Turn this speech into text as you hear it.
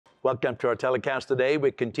Welcome to our telecast today.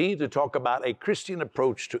 We continue to talk about a Christian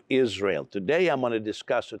approach to Israel. Today I'm going to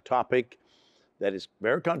discuss a topic that is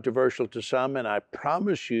very controversial to some, and I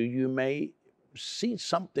promise you, you may see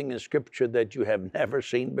something in Scripture that you have never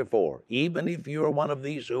seen before, even if you're one of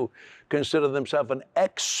these who consider themselves an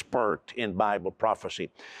expert in Bible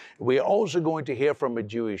prophecy. We're also going to hear from a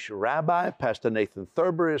Jewish rabbi. Pastor Nathan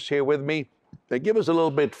Thurber is here with me. They give us a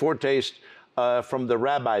little bit foretaste from the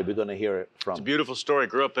rabbi we're going to hear it from. It's a beautiful story.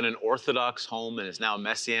 Grew up in an Orthodox home and is now a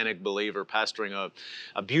Messianic believer, pastoring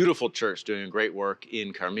a beautiful church, doing great work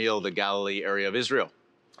in Carmel, the Galilee area of Israel.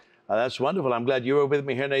 That's wonderful. I'm glad you were with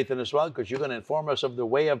me here, Nathan, as well, because you're going to inform us of the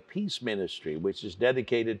Way of Peace ministry, which is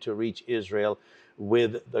dedicated to reach Israel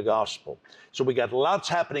with the gospel. So we got lots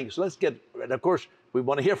happening. So let's get, and of course, we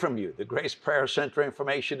want to hear from you. The Grace Prayer Center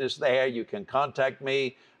information is there. You can contact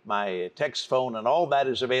me. My text phone and all that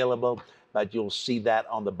is available, but you'll see that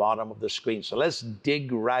on the bottom of the screen. So let's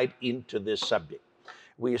dig right into this subject.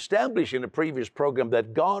 We established in a previous program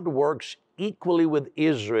that God works equally with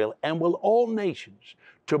Israel and with all nations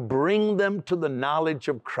to bring them to the knowledge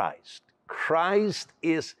of Christ. Christ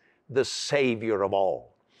is the Savior of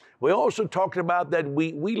all. We also talked about that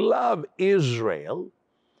we love Israel,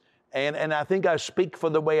 and I think I speak for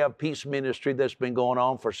the Way of Peace ministry that's been going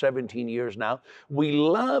on for 17 years now. We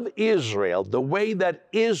love Israel the way that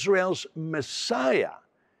Israel's Messiah,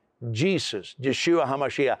 Jesus, Yeshua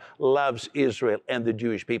HaMashiach, loves Israel and the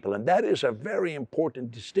Jewish people. And that is a very important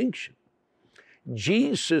distinction.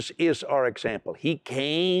 Jesus is our example. He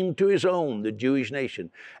came to his own, the Jewish nation,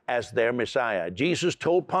 as their Messiah. Jesus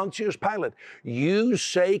told Pontius Pilate, "You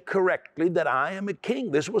say correctly that I am a king."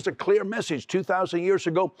 This was a clear message 2,000 years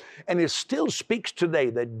ago, and it still speaks today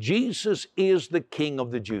that Jesus is the King of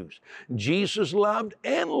the Jews. Jesus loved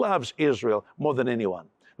and loves Israel more than anyone.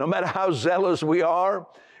 No matter how zealous we are,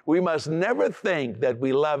 we must never think that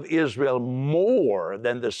we love Israel more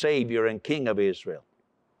than the Savior and King of Israel.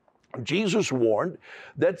 Jesus warned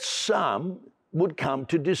that some would come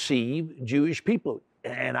to deceive Jewish people.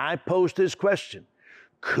 And I posed this question: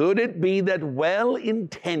 could it be that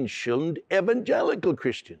well-intentioned evangelical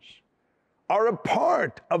Christians are a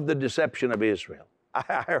part of the deception of Israel?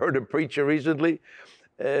 I heard a preacher recently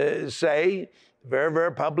say very,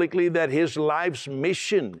 very publicly that his life's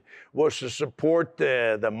mission was to support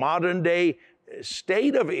the modern-day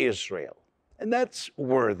state of Israel. And that's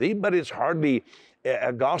worthy, but it's hardly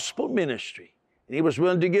a gospel ministry. And he was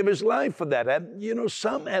willing to give his life for that. And, you know,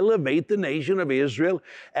 some elevate the nation of Israel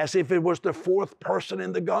as if it was the fourth person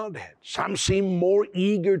in the Godhead. Some seem more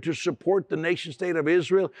eager to support the nation state of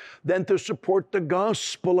Israel than to support the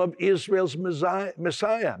gospel of Israel's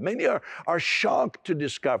Messiah. Many are shocked to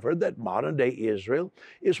discover that modern-day Israel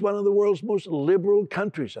is one of the world's most liberal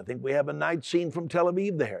countries. I think we have a night scene from Tel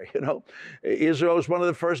Aviv there, you know. Israel is one of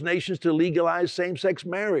the first nations to legalize same-sex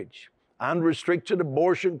marriage. Unrestricted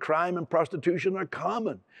abortion, crime, and prostitution are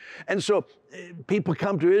common. And so people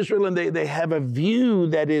come to Israel and they have a view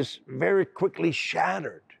that is very quickly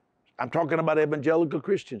shattered. I'm talking about evangelical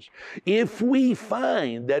Christians. If we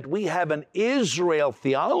find that we have an Israel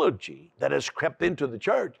theology that has crept into the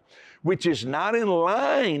church, which is not in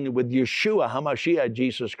line with Yeshua HaMashiach,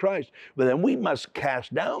 Jesus Christ, well, then we must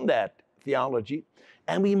cast down that theology,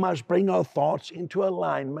 and we must bring our thoughts into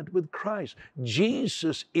alignment with Christ.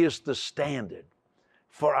 Jesus is the standard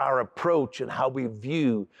for our approach and how we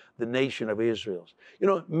view the nation of Israel. You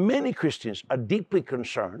know, many Christians are deeply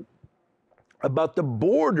concerned about the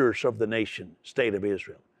borders of the nation state of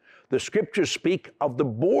Israel. The scriptures speak of the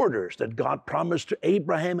borders that God promised to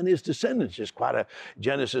Abraham and his descendants. It's quite a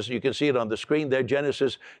Genesis. You can see it on the screen there.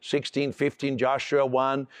 Genesis 16, 15, Joshua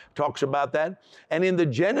 1 talks about that. And in the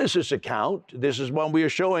Genesis account, this is one we are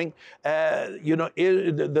showing,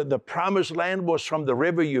 the promised land was from the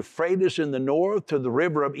river Euphrates in the north to the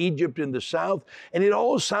river of Egypt in the south. And it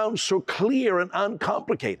all sounds so clear and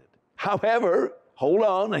uncomplicated. However, hold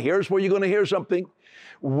on, and here's where you're going to hear something.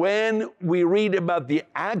 When we read about the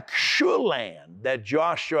actual land that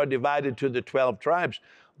Joshua divided to the 12 tribes,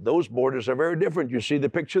 those borders are very different. You see the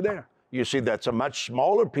picture there. You see that's a much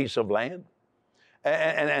smaller piece of land.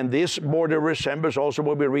 And this border resembles also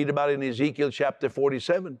what we read about in Ezekiel chapter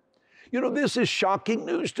 47. You know, this is shocking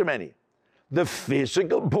news to many. The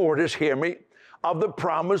physical borders, hear me, of the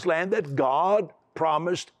promised land that God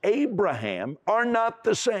promised Abraham are not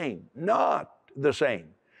the same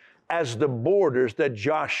as the borders that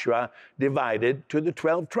Joshua divided to the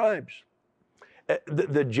 12 tribes.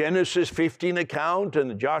 The Genesis 15 account and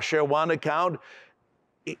the Joshua 1 account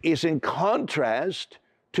is in contrast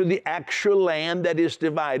to the actual land that is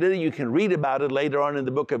divided. You can read about it later on in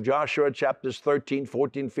the book of Joshua, chapters 13,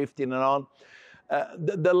 14, 15, and on.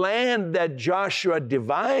 the land that Joshua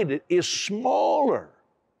divided is smaller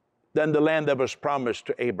than the land that was promised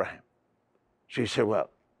to Abraham. She said, well,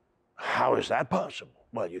 how is that possible?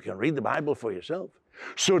 Well, you can read the Bible for yourself.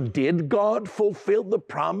 So did God fulfill the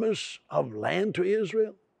promise of land to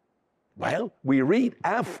Israel? Well, we read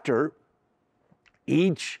after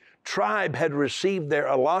each tribe had received their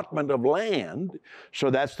allotment of land, so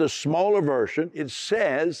that's the smaller version, it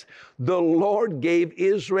says, the Lord gave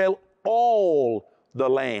Israel all the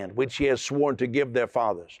land which he has sworn to give their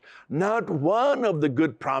fathers. Not one of the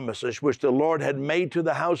good promises which the Lord had made to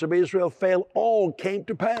the house of Israel failed. All came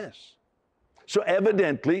to pass. So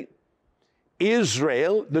evidently,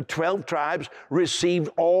 Israel, the 12 tribes, received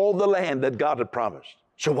all the land that God had promised.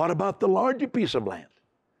 So what about the larger piece of land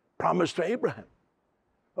promised to Abraham?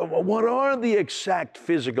 What are the exact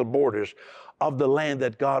physical borders of the land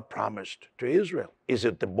that God promised to Israel? Is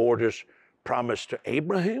it the borders promised to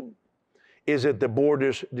Abraham? Is it the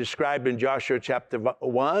borders described in Joshua chapter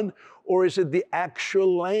 1? Or is it the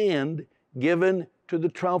actual land given to the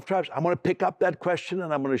 12 tribes? I'm going to pick up that question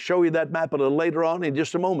and I'm going to show you that map a little later on in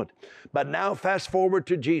just a moment. But now fast forward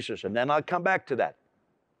to Jesus, and then I'll come back to that.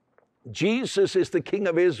 Jesus is the King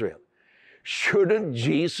of Israel. Shouldn't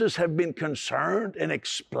Jesus have been concerned and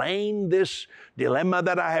explained this dilemma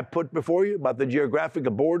that I have put before you about the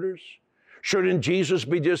geographical borders? Shouldn't Jesus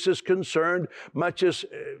be just as concerned, much as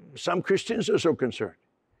some Christians are so concerned?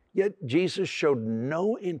 Yet Jesus showed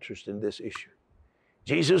no interest in this issue.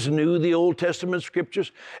 Jesus knew the Old Testament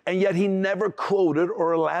scriptures, and yet he never quoted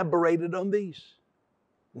or elaborated on these.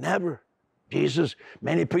 Never. Jesus,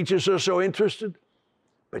 many preachers are so interested,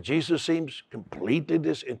 but Jesus seems completely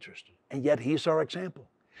disinterested, and yet he's our example.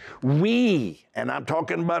 We, and I'm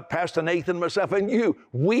talking about Pastor Nathan, myself, and you,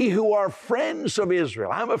 we who are friends of Israel,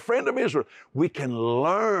 I'm a friend of Israel, we can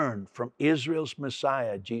learn from Israel's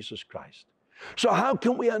Messiah, Jesus Christ. So how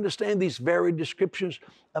can we understand these varied descriptions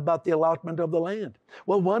about the allotment of the land?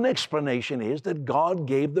 Well, one explanation is that God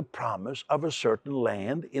gave the promise of a certain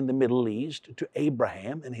land in the Middle East to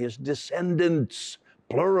Abraham and his descendants,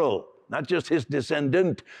 plural, not just his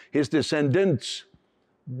descendant, his descendants.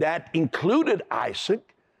 That included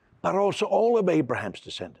Isaac, but also all of Abraham's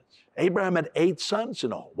descendants. Abraham had 8 sons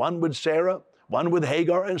in all, 1 with Sarah, 1 with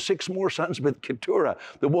Hagar, and 6 more sons with Keturah,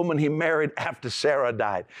 the woman he married after Sarah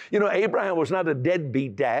died. You know, Abraham was not a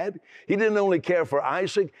deadbeat dad. He didn't only care for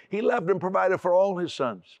Isaac, he loved and provided for all his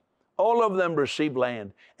sons. All of them received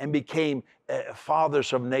land and became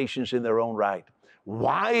fathers of nations in their own right.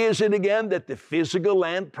 Why is it again that the physical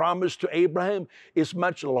land promised to Abraham is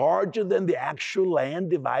much larger than the actual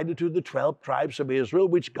land divided to the 12 tribes of Israel,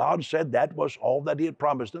 which God said that was all that he had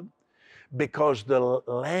promised them? Because the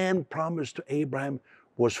land promised to Abraham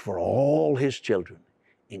was for all his children,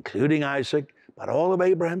 including Isaac, but all of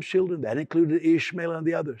Abraham's children. That included Ishmael and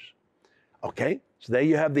the others. Okay, so there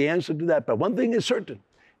you have the answer to that. But one thing is certain,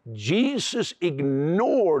 Jesus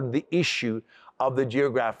ignored the issue of the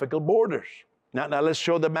geographical borders. Now let's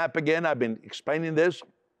show the map again. I've been explaining this.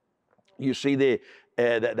 You see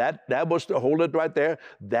that was the, hold it right there.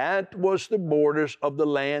 That was the borders of the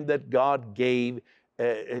land that God gave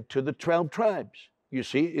to the 12 tribes. You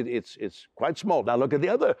see, it's quite small. Now look at the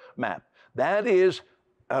other map. That is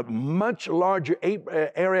a much larger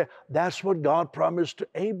area. That's what God promised to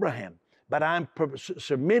Abraham. But I'm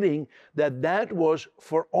submitting that that was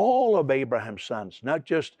for all of Abraham's sons, not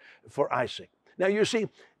just for Isaac. Now you see,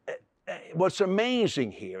 what's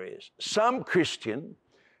amazing here is some Christian,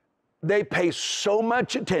 they pay so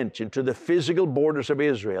much attention to the physical borders of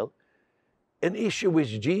Israel, an issue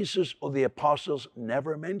which Jesus or the apostles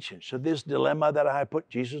never mentioned. So this dilemma that I put,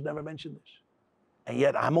 Jesus never mentioned this. And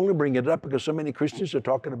yet I'm only bringing it up because so many Christians are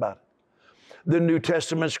talking about it. The New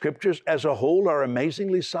Testament scriptures as a whole are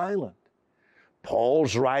amazingly silent.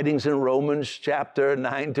 Paul's writings in Romans chapter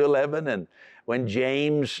 9 to 11, and when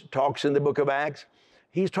James talks in the book of Acts,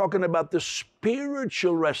 he's talking about the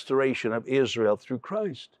spiritual restoration of Israel through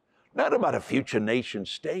Christ, not about a future nation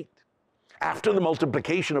state. After the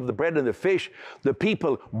multiplication of the bread and the fish, the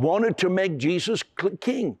people wanted to make Jesus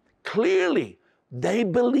king. Clearly, they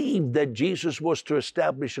believed that Jesus was to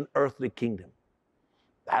establish an earthly kingdom.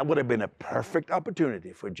 That would have been a perfect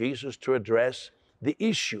opportunity for Jesus to address the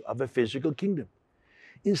issue of a physical kingdom.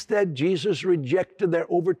 Instead, Jesus rejected their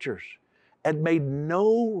overtures and made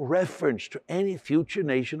no reference to any future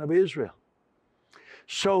nation of Israel.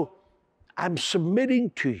 So I'm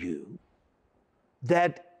submitting to you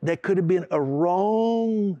that there could have been a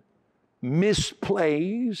wrong,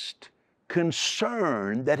 misplaced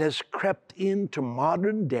concern that has crept into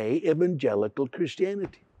modern day evangelical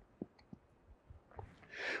Christianity.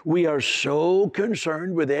 We are so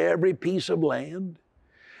concerned with every piece of land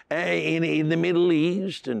in the Middle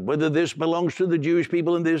East, and whether this belongs to the Jewish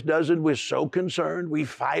people and this doesn't. We're so concerned. We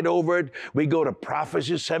fight over it. We go to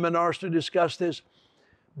prophecy seminars to discuss this.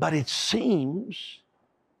 But it seems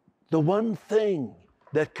the one thing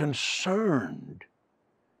that concerned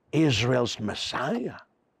Israel's Messiah,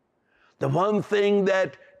 the one thing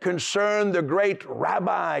that concerned the great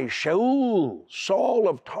Rabbi Shaul, Saul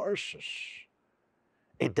of Tarsus,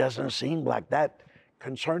 it doesn't seem like that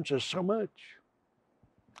concerns us so much.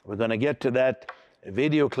 We're going to get to that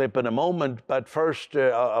video clip in a moment, but first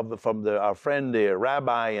from our friend the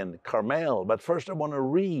Rabbi in Carmel. But first I want to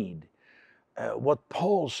read what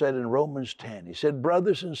Paul said in Romans 10. He said,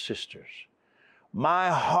 brothers and sisters, my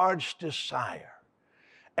heart's desire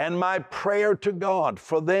and my prayer to God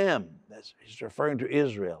for them, he's referring to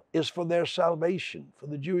Israel, is for their salvation, for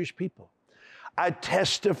the Jewish people. I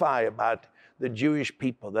testify about the Jewish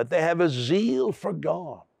people that they have a zeal for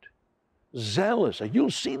God, zealous.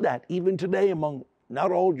 You'll see that even today among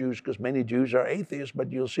not all Jews, because many Jews are atheists,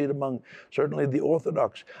 but you'll see it among certainly the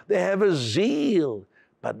Orthodox. They have a zeal,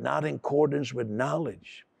 but not in accordance with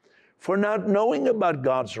knowledge, for not knowing about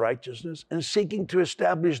God's righteousness and seeking to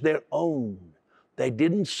establish their own. They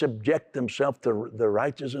didn't subject themselves to the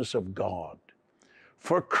righteousness of God.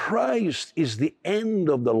 For Christ is the end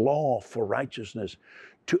of the law for righteousness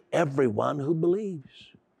to everyone who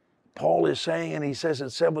believes. Paul is saying, and he says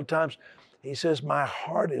it several times, he says, my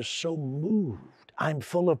heart is so moved. I'm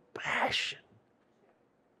full of passion.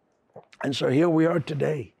 And so here we are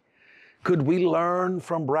today. Could we learn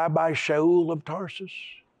from Rabbi Shaul of Tarsus?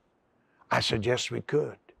 I suggest we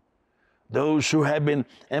could. Those who have been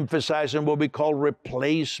emphasizing what we call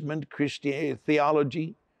replacement Christian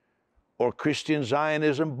theology or Christian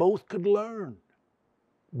Zionism, both could learn.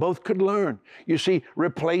 Both could learn. You see,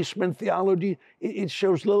 replacement theology, it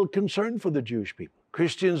shows little concern for the Jewish people.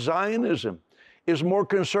 Christian Zionism is more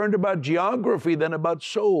concerned about geography than about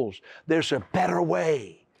souls. There's a better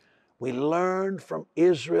way. We learned from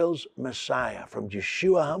Israel's Messiah, from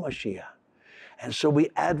Yeshua HaMashiach. And so we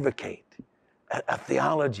advocate a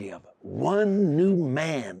theology of one new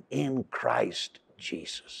man in Christ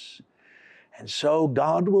Jesus. And so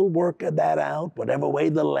God will work that out, whatever way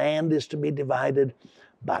the land is to be divided.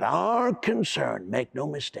 But our concern, make no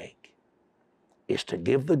mistake, is to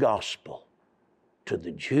give the gospel to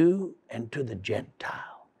the Jew and to the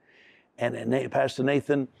Gentile. And Pastor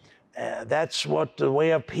Nathan, that's what the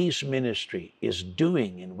Way of Peace ministry is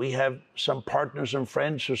doing. And we have some partners and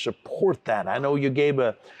friends who support that. I know you gave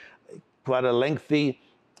quite a lengthy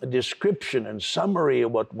description and summary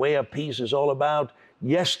of what Way of Peace is all about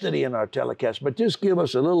yesterday in our telecast, but just give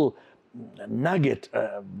us a little nugget.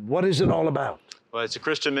 What is it all about? Well, it's a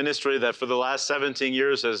Christian ministry that for the last 17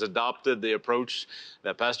 years has adopted the approach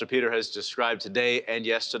that Pastor Peter has described today and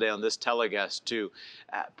yesterday on this telecast to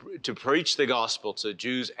preach the gospel to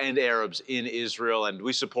Jews and Arabs in Israel. And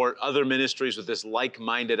we support other ministries with this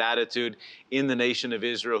like-minded attitude in the nation of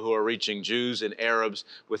Israel who are reaching Jews and Arabs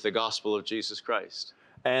with the gospel of Jesus Christ.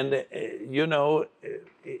 And, you know,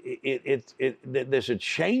 there's a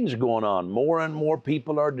change going on. More and more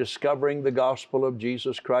people are discovering the gospel of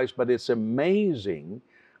Jesus Christ, but it's amazing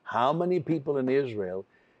how many people in Israel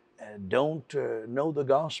don't know the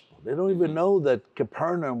gospel. They don't even know that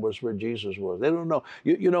Capernaum was where Jesus was. They don't know.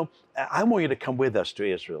 You know, I want you to come with us to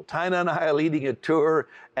Israel. Tina and I are leading a tour.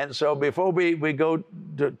 And so before we go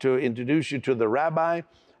to introduce you to the Rabbi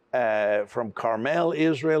from Carmel,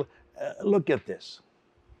 Israel, look at this.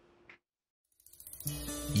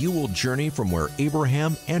 You will journey from where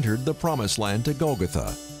Abraham entered the Promised Land to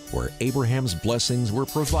Golgotha, where Abraham's blessings were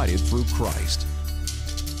provided through Christ.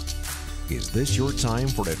 Is this your time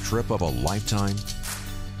for a trip of a lifetime?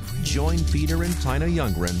 Join Peter and Tina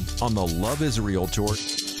Youngren on the Love Israel Tour.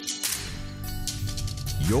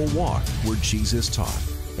 You'll walk where Jesus taught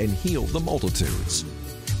and healed the multitudes,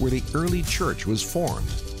 where the early church was formed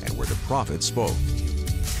and where the prophets spoke.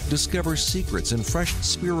 Discover secrets and fresh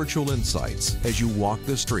spiritual insights as you walk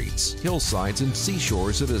the streets, hillsides, and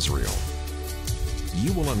seashores of Israel.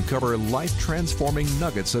 You will uncover life-transforming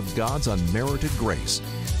nuggets of God's unmerited grace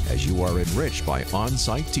as you are enriched by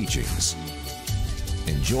on-site teachings.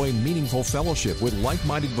 Enjoy meaningful fellowship with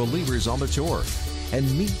like-minded believers on the tour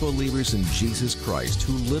and meet believers in Jesus Christ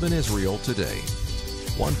who live in Israel today.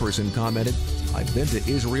 One person commented, "I've been to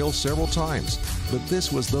Israel several times, but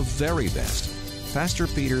this was the very best." Pastor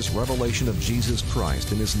Peter's revelation of Jesus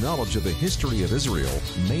Christ and his knowledge of the history of Israel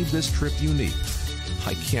made this trip unique.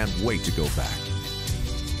 I can't wait to go back.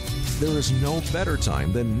 There is no better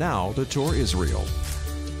time than now to tour Israel.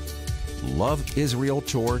 Love Israel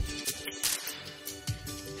Tour.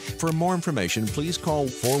 For more information, please call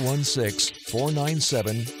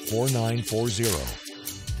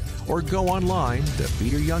 416-497-4940 or go online to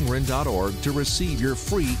peteryoungren.org to receive your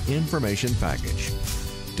free information package.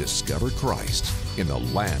 Discover Christ in the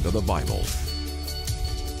land of the Bible.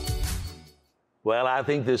 Well, I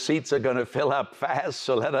think the seats are going to fill up fast,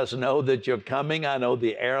 so let us know that you're coming. I know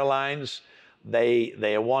the airlines, they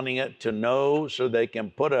are wanting it to know so they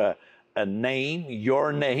can put a name,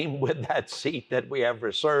 your name, with that seat that we have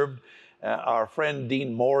reserved. Our friend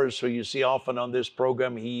Dean Morris, who you see often on this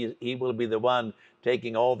program, he will be the one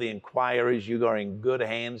taking all the inquiries. You are in good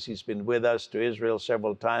hands. He's been with us to Israel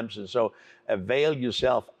several times, and so avail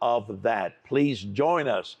yourself of that. Please join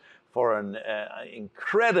us for an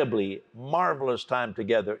incredibly marvelous time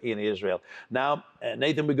together in Israel. Now,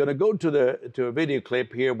 Nathan, we're going to go to a video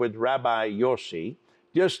clip here with Rabbi Yossi.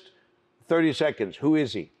 Just 30 seconds. Who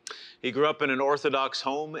is he? He grew up in an Orthodox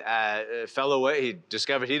home, fell away. He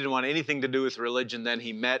discovered he didn't want anything to do with religion. Then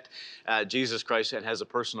he met Jesus Christ and has a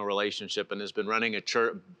personal relationship and has been running a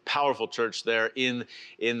church, powerful church there in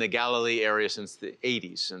the Galilee area since the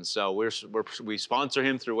 80s. And so we sponsor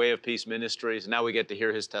him through Way of Peace Ministries. Now we get to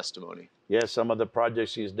hear his testimony. Yes, some of the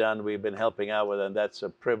projects he's done, we've been helping out with, and that's a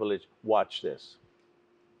privilege. Watch this.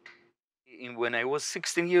 When I was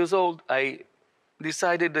 16 years old, I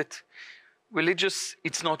decided that religious,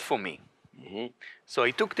 it's not for me. Mm-hmm. So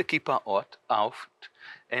I took the kippah out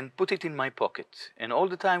and put it in my pocket. And all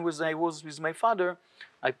the time as I was with my father,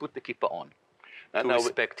 I put the kippah on to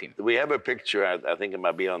respect him. We have a picture, I think it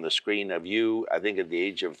might be on the screen, of you, I think at the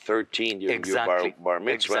age of 13, you're exactly. bar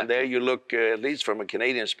mitzvah. Exactly. And there you look, at least from a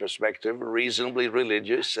Canadian's perspective, reasonably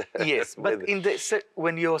religious. Yes, but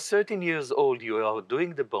when you're 13 years old, you are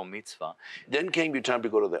doing the bar mitzvah. Then came your time to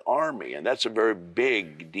go to the army, and that's a very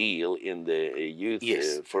big deal in the youth,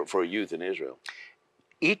 yes. For youth in Israel.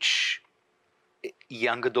 Each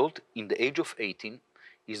young adult in the age of 18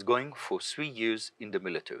 is going for 3 years in the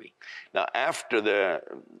military. Now, after the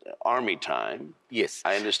army time, yes,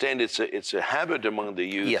 I understand it's a habit among the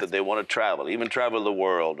youth, yes, that they want to travel, even travel the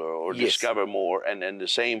world or yes, discover more, and the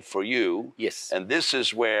same for you. Yes. And this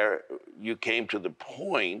is where you came to the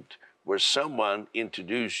point where someone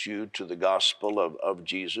introduced you to the gospel of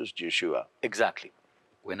Jesus, Yeshua. Exactly.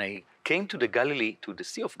 When I came to the Galilee, to the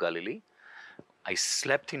Sea of Galilee, I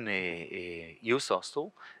slept in a youth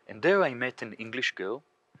hostel, and there I met an English girl,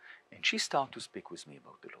 and she started to speak with me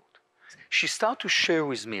about the Lord. She started to share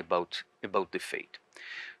with me about the faith.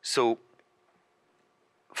 So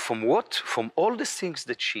from all the things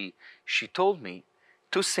that she told me,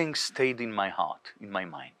 2 things stayed in my heart, in my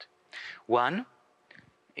mind. One,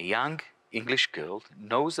 a young English girl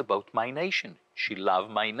knows about my nation. She loves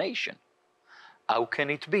my nation. How can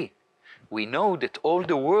it be? We know that all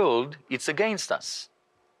the world is against us.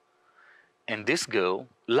 And this girl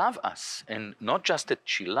loves us. And not just that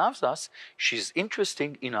she loves us, she's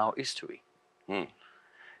interested in our history.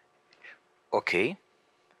 Okay,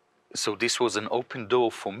 so this was an open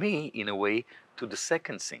door for me, in a way, to the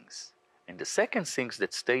second things. And the second things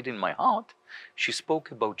that stayed in my heart, she spoke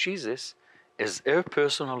about Jesus as her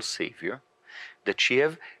personal Savior, that she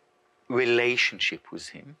have relationship with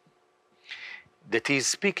Him, that He's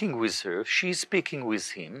speaking with her, she's speaking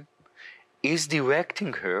with Him, is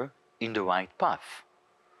directing her in the right path.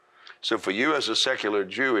 So for you as a secular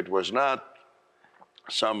Jew, it was not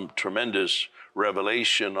some tremendous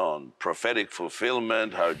revelation on prophetic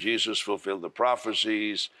fulfillment, how Jesus fulfilled the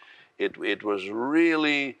prophecies. It was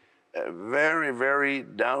really very, very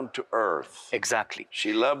down to earth. Exactly.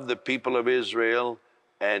 She loved the people of Israel,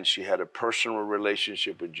 and she had a personal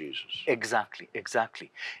relationship with Jesus. Exactly, exactly.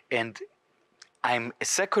 And I'm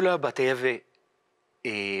secular, but I have a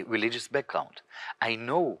religious background. I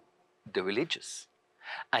know the religious.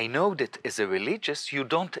 I know that as a religious, you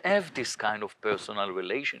don't have this kind of personal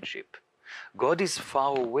relationship. God is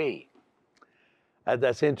far away.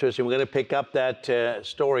 That's interesting. We're going to pick up that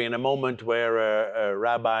story in a moment, where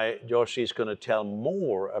Rabbi Yossi is going to tell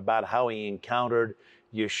more about how he encountered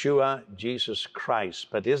Yeshua, Jesus Christ.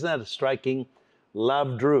 But isn't that striking?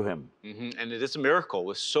 Love drew him. Mm-hmm. And it is a miracle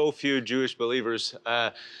with so few Jewish believers,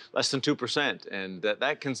 less than 2%. And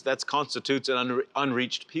that constitutes an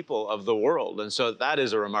unreached people of the world. And so that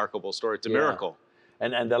is a remarkable story. It's a miracle.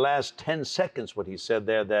 And the last 10 seconds, what he said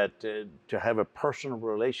there, that to have a personal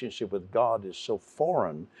relationship with God is so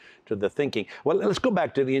foreign to the thinking. Well, let's go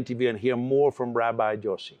back to the interview and hear more from Rabbi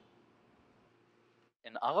Yossi.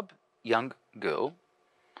 An Arab young girl,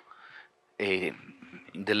 in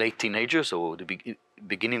the late teenagers or the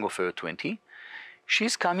beginning of her 20s,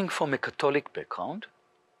 she's coming from a Catholic background,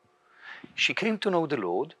 She came to know the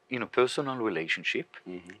Lord in a personal relationship.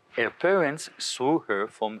 Her parents threw her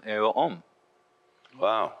from her home.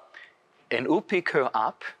 Wow. And who picked her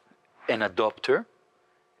up and adopt her?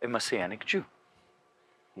 A Messianic Jew.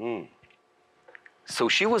 So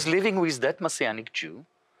she was living with that Messianic Jew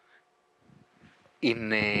in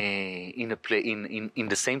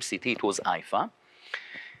the same city. It was Haifa.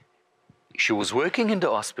 She was working in the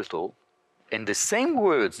hospital, and the same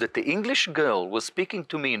words that the English girl was speaking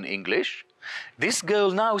to me in English, this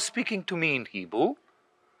girl now speaking to me in Hebrew.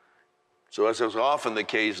 So as is often the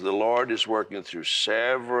case, the Lord is working through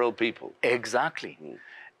several people. Exactly.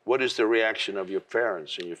 What is the reaction of your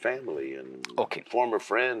parents and your family and former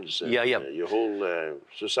friends and your whole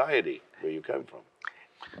society where you come from?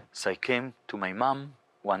 So I came to my mom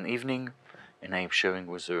one evening, and I am sharing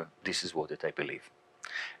with her, this is what I believe.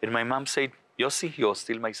 And my mom said, Yossi, you're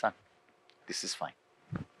still my son. This is fine.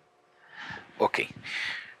 Okay,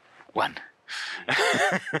 one.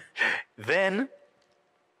 Then,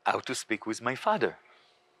 how to speak with my father.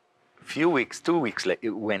 Few weeks, 2 weeks it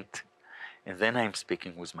went, and then I'm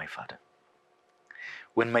speaking with my father.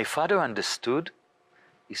 When my father understood,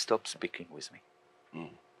 he stopped speaking with me.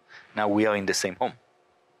 Now we are in the same home.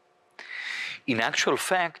 In actual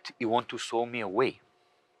fact, he wanted to throw me away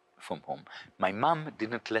from home. My mom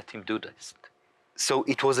didn't let him do this. So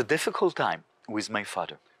it was a difficult time with my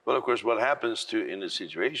father. Well, of course, what happens in a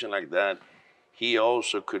situation like that, he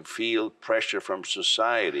also could feel pressure from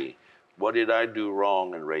society. What did I do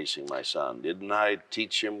wrong in raising my son? Didn't I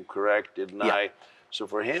teach him correct? Didn't I? So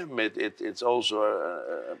for him, it's also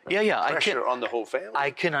a pressure on the whole family.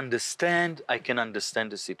 I can understand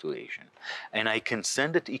the situation. And I can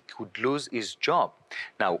sense that he could lose his job.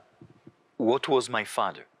 Now, what was my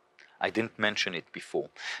father? I didn't mention it before,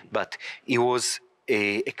 but he was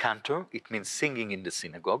a cantor. It means singing in the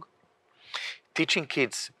synagogue, teaching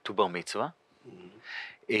kids to bar mitzvah,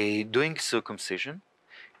 doing circumcision,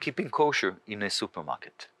 keeping kosher in a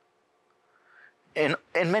supermarket, and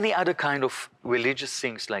many other kind of religious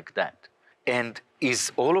things like that. And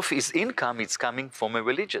all of his income is coming from a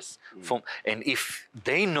religious. And if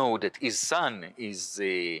they know that his son is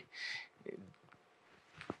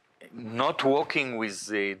not walking with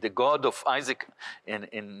the God of Isaac and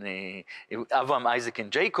Abraham, Isaac,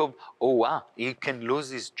 and Jacob, he can lose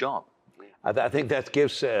his job. I think that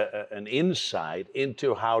gives an insight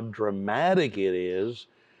into how dramatic it is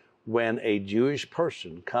when a Jewish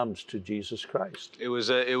person comes to Jesus Christ. It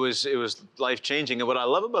was life-changing. And what I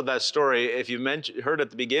love about that story, if you heard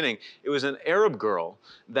at the beginning, it was an Arab girl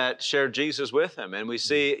that shared Jesus with him. And we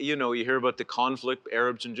see, you hear about the conflict,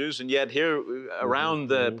 Arabs and Jews, and yet here around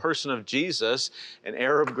the person of Jesus, an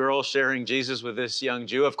Arab girl sharing Jesus with this young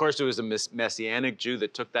Jew. Of course, it was a Messianic Jew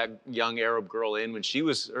that took that young Arab girl in when she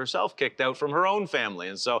was herself kicked out from her own family.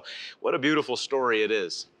 And so what a beautiful story it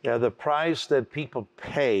is. Yeah, the price that people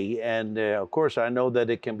pay, and of course I know that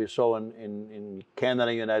it can be so in Canada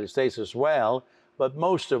and the United States as well, but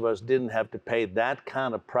most of us didn't have to pay that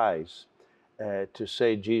kind of price to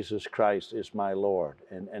say Jesus Christ is my Lord.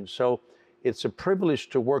 And so it's a privilege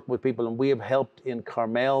to work with people, and we have helped in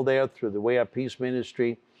Carmel there through the Way of Peace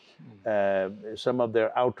ministry, some of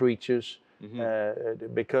their outreaches,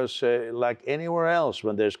 because like anywhere else,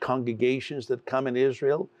 when there's congregations that come in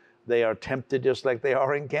Israel, they are tempted, just like they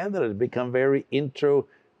are in Canada, to become very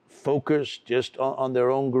intro-focused just on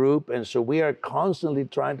their own group. And so we are constantly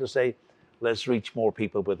trying to say, let's reach more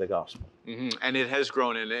people with the gospel. And it has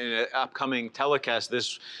grown. In an upcoming telecast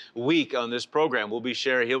this week on this program, we'll be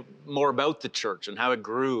sharing more about the church and how it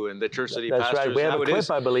grew and the church that he pastors. That's right. We have a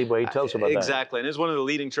clip, I believe, where he tells about that. Exactly. And it's one of the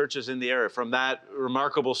leading churches in the area from that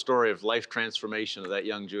remarkable story of life transformation of that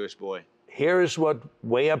young Jewish boy. Here is what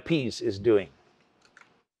Way of Peace is doing.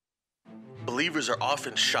 Believers are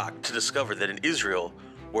often shocked to discover that in Israel,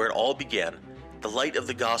 where it all began, the light of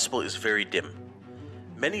the gospel is very dim.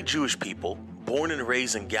 Many Jewish people, born and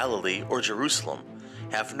raised in Galilee or Jerusalem,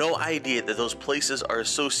 have no idea that those places are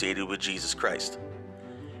associated with Jesus Christ.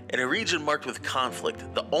 In a region marked with conflict,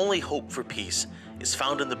 the only hope for peace is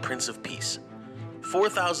found in the Prince of Peace.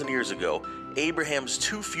 4,000 years ago, Abraham's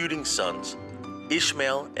two feuding sons,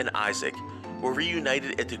 Ishmael and Isaac, were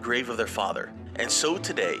reunited at the grave of their father, and so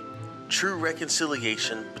today, true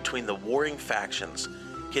reconciliation between the warring factions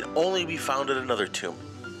can only be found at another tomb,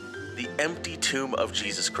 the empty tomb of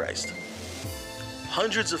Jesus Christ.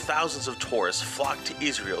 Hundreds of thousands of tourists flock to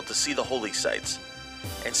Israel to see the holy sites,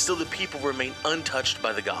 and still the people remain untouched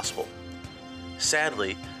by the gospel.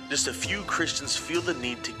 Sadly, just a few Christians feel the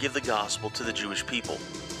need to give the gospel to the Jewish people.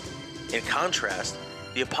 In contrast,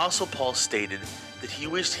 the Apostle Paul stated that he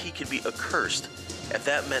wished he could be accursed if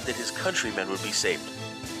that meant that his countrymen would be saved.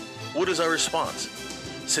 What is our response?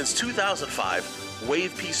 Since 2005, Way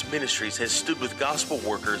of Peace Ministries has stood with gospel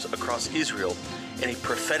workers across Israel in a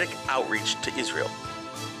prophetic outreach to Israel.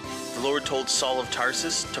 The Lord told Saul of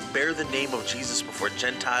Tarsus to bear the name of Jesus before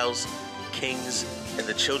Gentiles, kings, and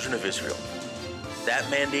the children of Israel. That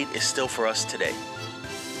mandate is still for us today.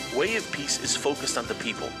 Way of Peace is focused on the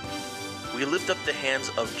people. We lift up the hands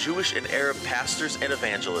of Jewish and Arab pastors and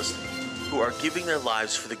evangelists who are giving their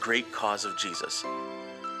lives for the great cause of Jesus.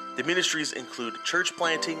 The ministries include church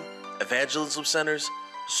planting, evangelism centers,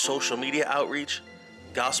 social media outreach,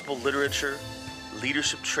 gospel literature,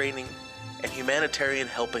 leadership training, and humanitarian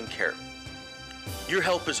help and care. Your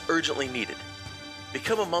help is urgently needed.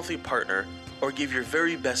 Become a monthly partner or give your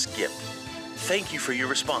very best gift. Thank you for your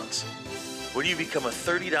response. When you become a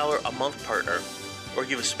 $30 a month partner or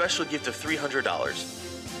give a special gift of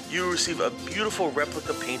 $300, you will receive a beautiful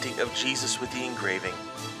replica painting of Jesus with the engraving,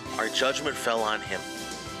 "Our judgment fell on him."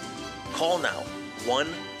 Call now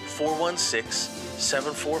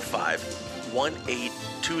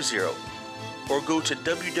 1-416-745-1820 or go to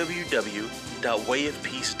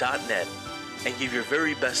www.wayofpeace.net and give your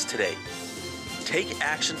very best today. Take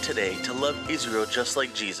action today to love Israel just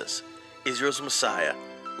like Jesus, Israel's Messiah,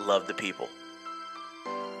 loved the people.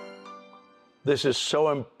 This is so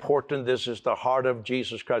important. This is the heart of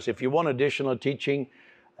Jesus Christ. If you want additional teaching,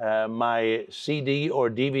 my CD or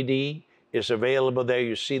DVD is available there.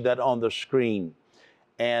 You see that on the screen.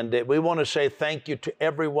 And we want to say thank you to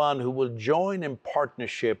everyone who will join in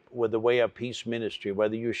partnership with the Way of Peace Ministry,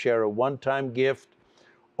 whether you share a one-time gift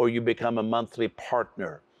or you become a monthly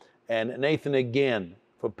partner. And Nathan, again,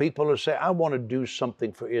 for people who say, I want to do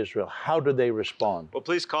something for Israel, how do they respond? Well,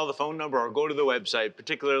 please call the phone number or go to the website,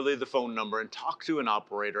 particularly the phone number, and talk to an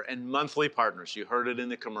operator and monthly partners. You heard it in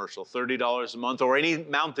the commercial, $30 a month or any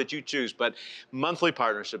amount that you choose. But monthly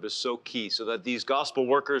partnership is so key so that these gospel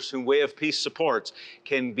workers whom Way of Peace supports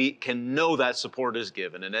can know that support is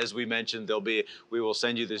given. And as we mentioned, we will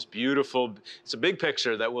send you this beautiful, it's a big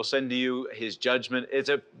picture that will send to you his judgment.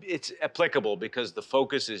 It's applicable because the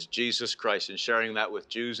focus is Jesus Christ and sharing that with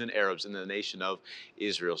Jews and Arabs in the nation of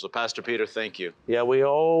Israel. So Pastor Peter, thank you. Yeah, we're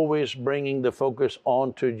always bringing the focus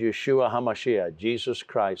on to Yeshua HaMashiach, Jesus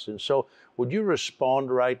Christ. And so would you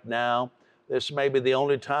respond right now? This may be the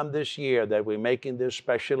only time this year that we're making this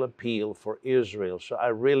special appeal for Israel. So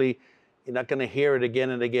you're not going to hear it again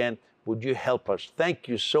and again. Would you help us? Thank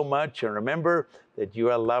you so much. And remember that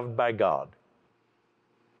you are loved by God.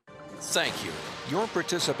 Thank you. Your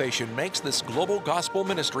participation makes this global gospel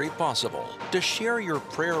ministry possible. To share your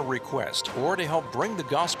prayer request or to help bring the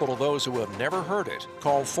gospel to those who have never heard it,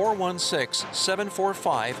 call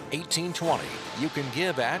 416-745-1820. You can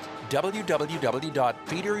give at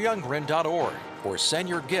www.peteryoungren.org or send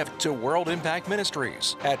your gift to World Impact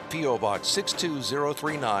Ministries at P.O. Box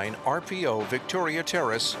 62039 RPO Victoria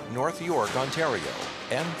Terrace, North York, Ontario,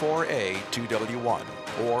 M4A 2W1.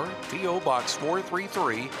 Or P.O. Box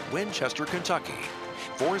 433, Winchester, Kentucky,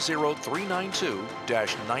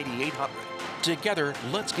 40392-9800. Together,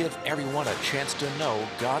 let's give everyone a chance to know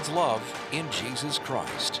God's love in Jesus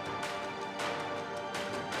Christ.